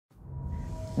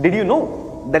Did you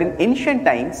know that in ancient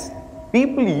times,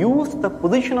 people used the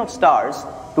position of stars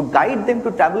to guide them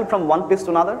to travel from one place to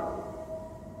another?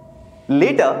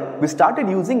 Later, we started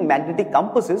using magnetic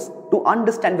compasses to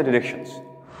understand the directions.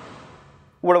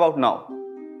 What about now?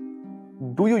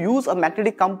 Do you use a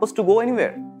magnetic compass to go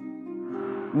anywhere?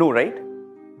 No, right?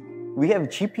 We have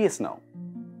GPS now.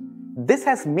 This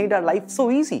has made our life so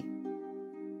easy.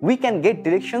 We can get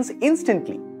directions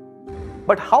instantly.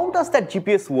 But how does that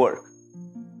GPS work?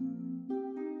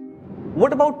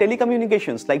 What about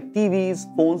telecommunications like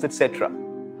TVs, phones, etc.?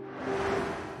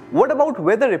 What about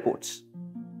weather reports?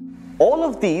 All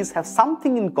of these have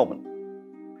something in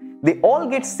common. They all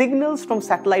get signals from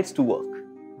satellites to work.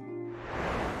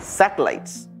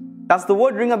 Satellites. Does the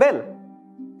word ring a bell?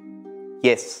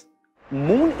 Yes.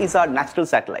 Moon is our natural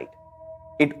satellite.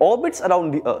 It orbits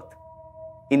around the Earth.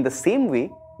 In the same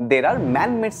way, there are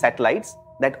man-made satellites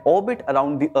that orbit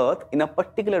around the Earth in a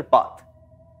particular path.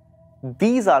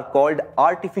 These are called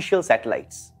artificial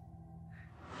satellites.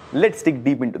 Let's dig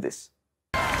deep into this.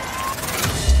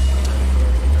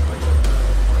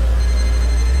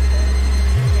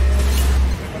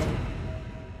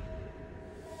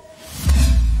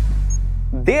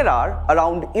 There are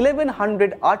around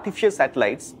 1100 artificial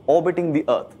satellites orbiting the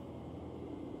Earth.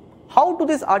 How do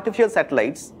these artificial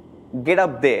satellites get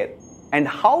up there and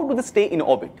how do they stay in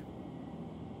orbit?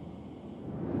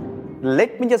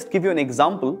 Let me just give you an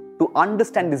example to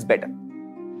understand this better.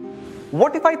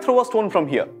 What if I throw a stone from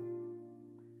here?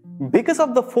 Because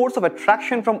of the force of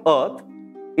attraction from Earth,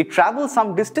 it travels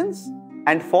some distance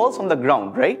and falls on the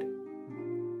ground, right?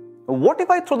 What if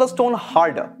I throw the stone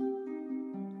harder?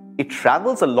 It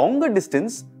travels a longer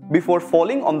distance before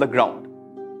falling on the ground.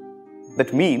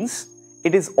 That means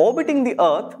it is orbiting the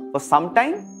Earth for some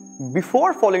time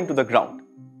before falling to the ground.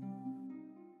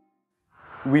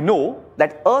 We know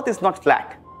that Earth is not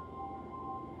flat.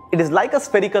 It is like a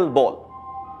spherical ball.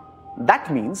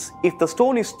 That means if the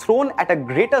stone is thrown at a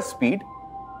greater speed,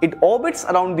 it orbits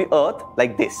around the Earth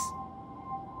like this.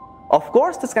 Of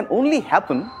course, this can only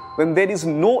happen when there is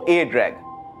no air drag.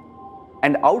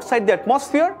 And outside the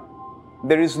atmosphere,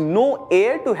 there is no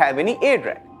air to have any air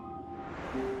drag.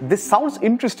 This sounds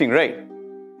interesting, right?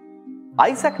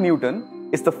 Isaac Newton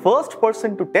is the first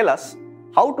person to tell us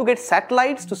how to get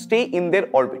satellites to stay in their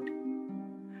orbit.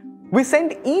 We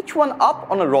send each one up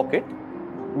on a rocket,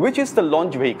 which is the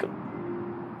launch vehicle.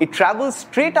 It travels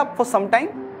straight up for some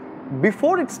time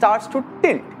before it starts to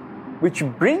tilt, which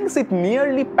brings it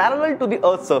nearly parallel to the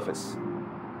Earth's surface.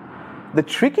 The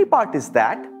tricky part is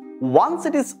that once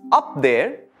it is up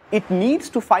there, it needs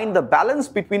to find the balance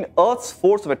between Earth's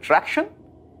force of attraction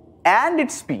and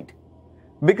its speed,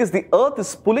 because the Earth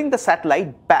is pulling the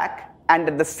satellite back and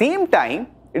at the same time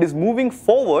it is moving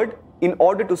forward in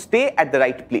order to stay at the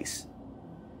right place.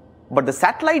 But the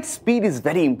satellite's speed is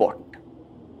very important.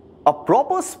 A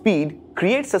proper speed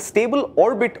creates a stable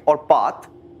orbit or path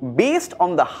based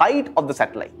on the height of the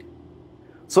satellite.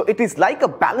 So it is like a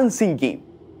balancing game.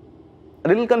 A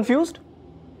little confused?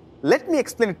 Let me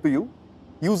explain it to you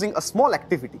using a small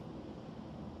activity.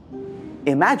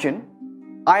 Imagine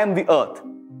I am the Earth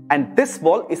and this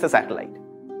ball is the satellite.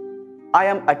 I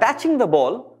am attaching the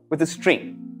ball with a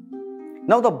string.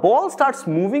 Now the ball starts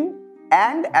moving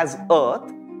and as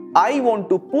Earth, I want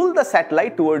to pull the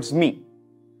satellite towards me.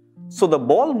 So the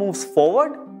ball moves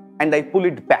forward and I pull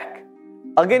it back.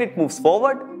 Again it moves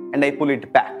forward and I pull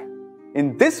it back.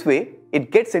 In this way,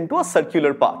 it gets into a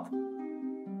circular path.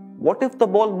 What if the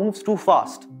ball moves too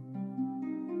fast?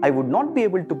 I would not be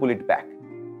able to pull it back.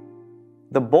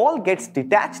 The ball gets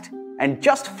detached and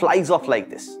just flies off like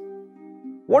this.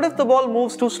 What if the ball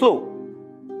moves too slow?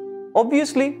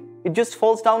 Obviously, it just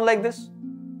falls down like this.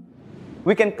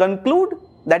 We can conclude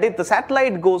that if the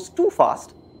satellite goes too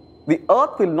fast, the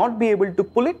Earth will not be able to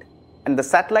pull it and the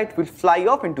satellite will fly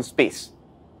off into space.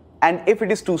 And if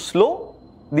it is too slow,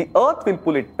 the Earth will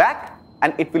pull it back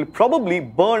and it will probably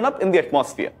burn up in the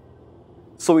atmosphere.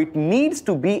 So it needs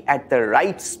to be at the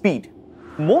right speed.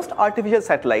 Most artificial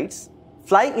satellites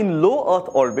fly in low Earth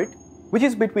orbit, which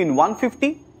is between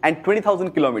 150 and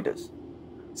 20,000 kilometers.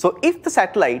 So if the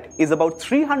satellite is about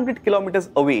 300 kilometers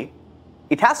away,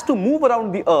 it has to move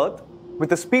around the Earth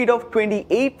with a speed of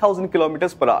 28,000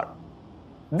 kilometers per hour.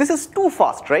 This is too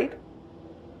fast, right?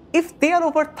 If they are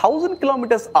over 1,000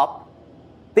 kilometers up,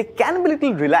 they can be a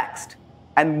little relaxed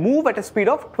and move at a speed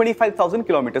of 25,000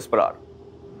 kilometers per hour.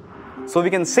 So we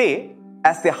can say,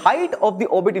 as the height of the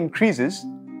orbit increases,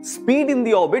 speed in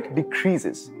the orbit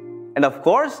decreases. And of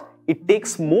course, it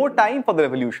takes more time for the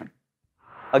revolution.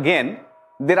 Again,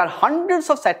 there are hundreds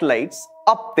of satellites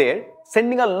up there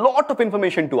sending a lot of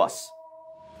information to us.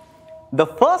 The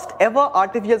first ever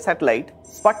artificial satellite,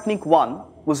 Sputnik 1,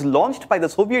 was launched by the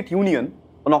Soviet Union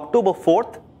on October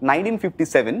 4th,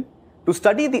 1957 to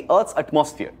study the Earth's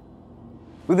atmosphere.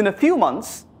 Within a few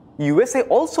months, USA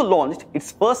also launched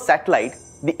its first satellite,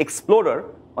 the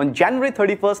Explorer, on January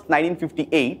 31st,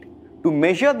 1958 to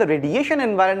measure the radiation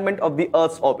environment of the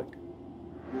Earth's orbit.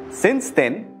 Since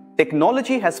then,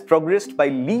 technology has progressed by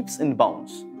leaps and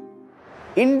bounds.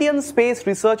 Indian Space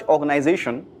Research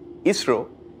Organization, ISRO,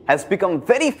 has become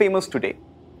very famous today,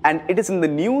 and it is in the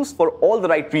news for all the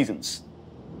right reasons.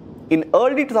 In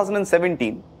early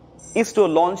 2017,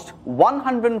 ISRO launched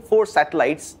 104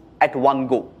 satellites at one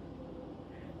go.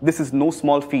 This is no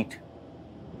small feat.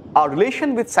 Our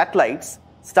relation with satellites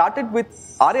started with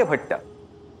Aryabhatta,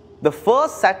 the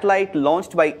first satellite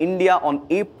launched by India on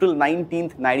April 19,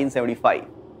 1975.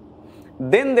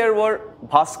 Then there were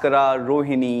Bhaskara,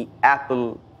 Rohini,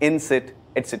 Apple, InSat,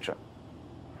 etc.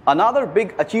 Another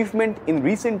big achievement in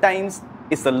recent times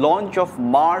is the launch of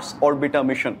Mars Orbiter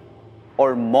mission,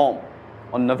 or MOM,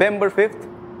 on November 5th,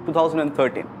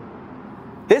 2013.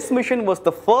 This mission was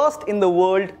the first in the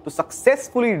world to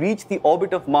successfully reach the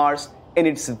orbit of Mars in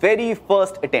its very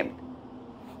first attempt.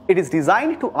 It is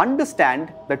designed to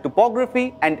understand the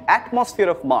topography and atmosphere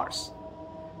of Mars.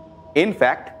 In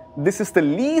fact, this is the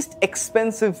least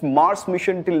expensive Mars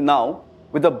mission till now,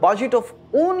 with a budget of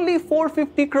only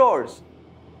 450 crores.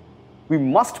 We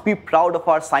must be proud of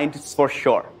our scientists for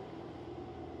sure.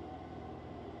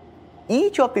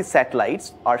 Each of these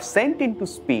satellites are sent into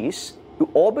space to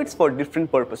orbits for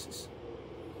different purposes.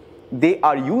 They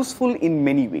are useful in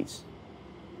many ways.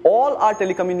 All our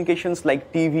telecommunications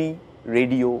like TV,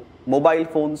 radio, mobile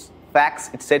phones,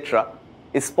 fax, etc.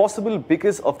 is possible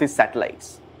because of these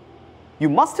satellites. You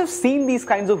must have seen these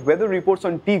kinds of weather reports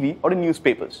on TV or in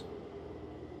newspapers.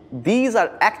 These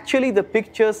are actually the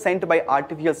pictures sent by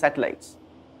artificial satellites.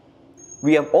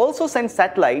 We have also sent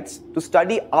satellites to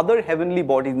study other heavenly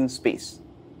bodies in space.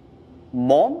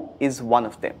 MOM is one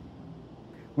of them.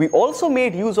 We also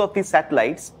made use of these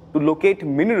satellites to locate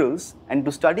minerals and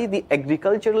to study the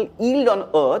agricultural yield on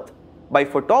Earth by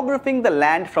photographing the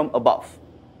land from above.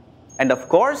 And of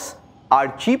course, our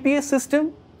GPS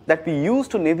system that we use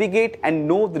to navigate and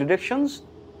know the directions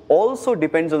also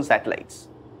depends on satellites.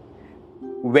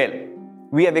 Well,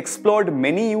 we have explored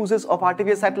many uses of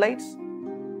artificial satellites.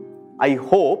 I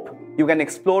hope you can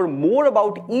explore more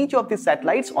about each of these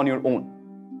satellites on your own.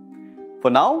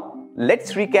 For now,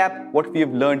 let's recap what we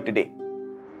have learned today.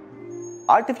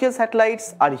 Artificial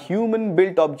satellites are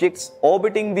human-built objects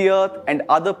orbiting the Earth and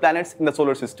other planets in the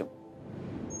solar system.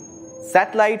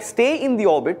 Satellites stay in the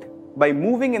orbit by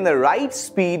moving in the right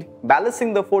speed,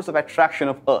 balancing the force of attraction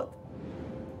of Earth.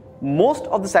 Most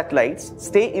of the satellites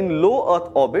stay in low Earth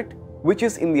orbit, which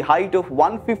is in the height of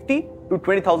 150 to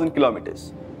 20,000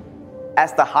 kilometers.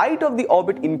 As the height of the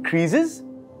orbit increases,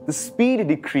 the speed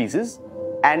decreases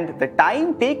and the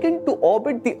time taken to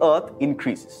orbit the Earth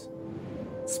increases.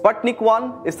 Sputnik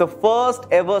 1 is the first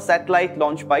ever satellite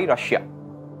launched by Russia.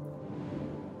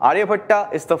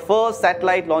 Aryabhatta is the first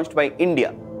satellite launched by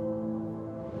India.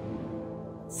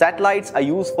 Satellites are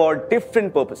used for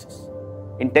different purposes.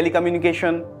 In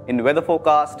telecommunication, in weather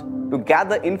forecast, to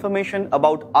gather information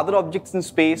about other objects in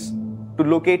space, to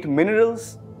locate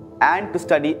minerals, and to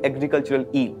study agricultural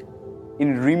yield,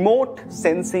 in remote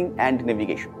sensing and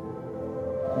navigation.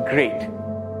 Great!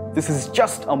 This is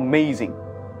just amazing.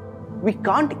 We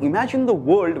can't imagine the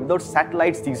world without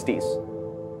satellites these days.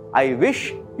 I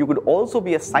wish you could also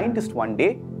be a scientist one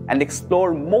day and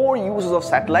explore more uses of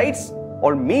satellites,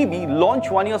 or maybe launch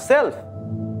one yourself.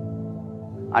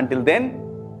 Until then,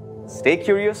 stay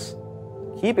curious,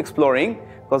 keep exploring,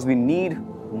 because we need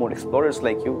more explorers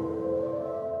like you.